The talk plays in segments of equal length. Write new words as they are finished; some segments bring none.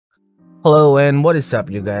Hello and what is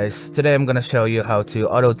up you guys? Today I'm gonna show you how to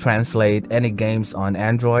auto-translate any games on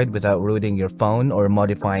Android without rooting your phone or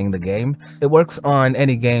modifying the game. It works on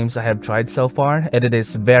any games I have tried so far and it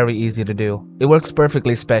is very easy to do. It works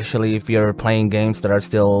perfectly, especially if you're playing games that are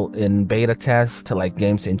still in beta test, like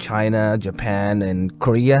games in China, Japan, and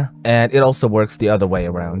Korea, and it also works the other way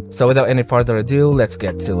around. So without any further ado, let's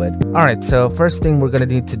get to it. Alright, so first thing we're gonna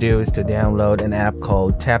need to do is to download an app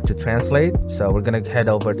called Tap to Translate. So we're gonna head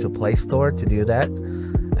over to Play Store to do that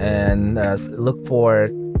and look for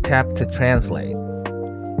Tap to Translate.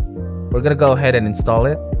 We're gonna go ahead and install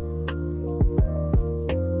it.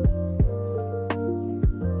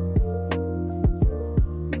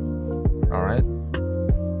 All right,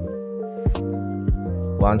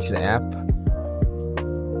 launch the app,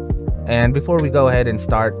 and before we go ahead and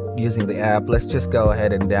start using the app, let's just go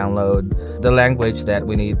ahead and download the language that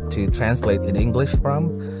we need to translate in English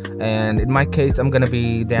from. And in my case, I'm gonna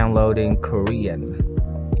be downloading Korean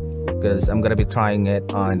because I'm gonna be trying it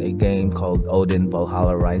on a game called Odin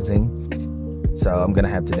Valhalla Rising. So I'm gonna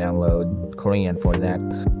have to download Korean for that.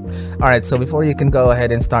 Alright, so before you can go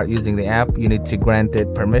ahead and start using the app, you need to grant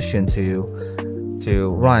it permission to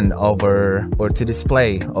run over or to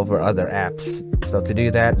display over other apps. So to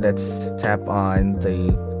do that, let's tap on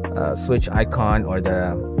the switch icon or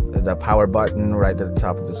the power button right at the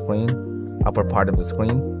top of the screen, upper part of the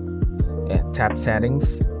screen, and tap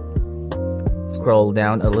settings. Scroll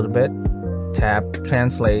down a little bit, tap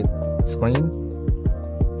translate screen,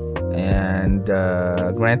 and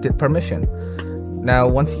grant it permission. Now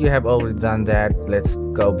once you have already done that, let's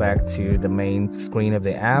go back to the main screen of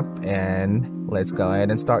the app and let's go ahead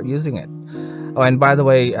and start using it. Oh, and by the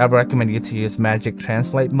way, I recommend you to use Magic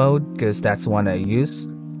Translate mode because that's one I use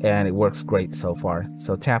and it works great so far.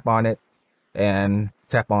 So tap on it and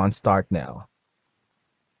tap on Start Now.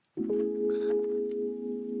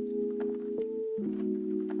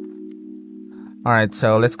 Alright,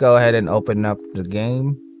 so let's go ahead and open up the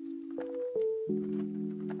game.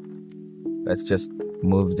 Let's just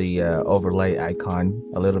move the overlay icon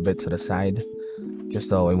a little bit to the side just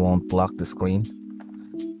so it won't block the screen.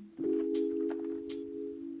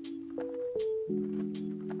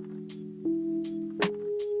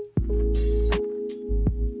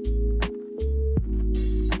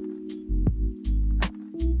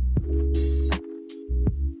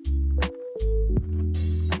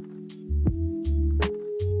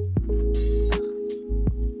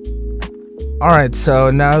 Alright,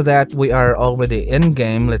 so now that we are already in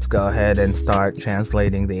game, let's go ahead and start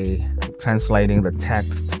translating the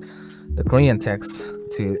text, the Korean text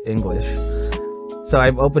to English. So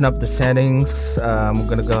I've opened up the settings. I'm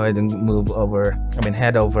gonna go ahead and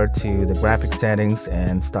head over to the graphic settings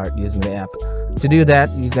and start using the app. To do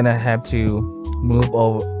that, you're gonna have to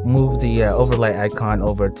move the overlay icon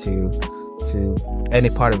over to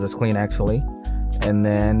any part of the screen actually, and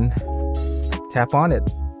then tap on it.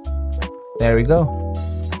 There we go.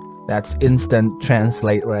 That's instant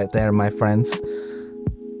translate right there, my friends.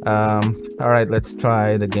 Alright, let's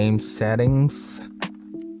try the game settings.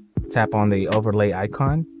 Tap on the overlay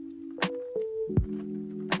icon.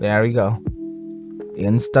 There we go.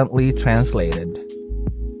 Instantly translated.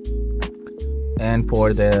 And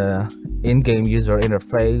for the in-game user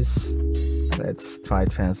interface, let's try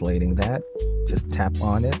translating that. Just tap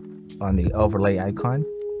on it, on the overlay icon.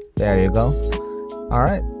 There you go.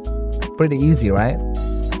 Alright. Pretty easy, right?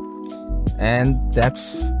 And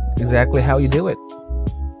that's exactly how you do it.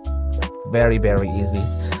 Very easy.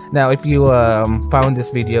 Now if you found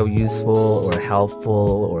this video useful or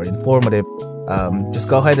helpful or informative, just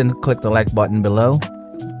go ahead and click the like button below.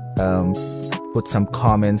 Put some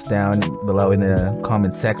comments down below in the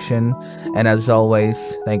comment section, and as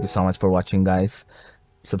always, thank you so much for watching, guys.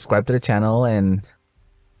 Subscribe to the channel and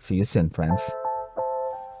see you soon, friends.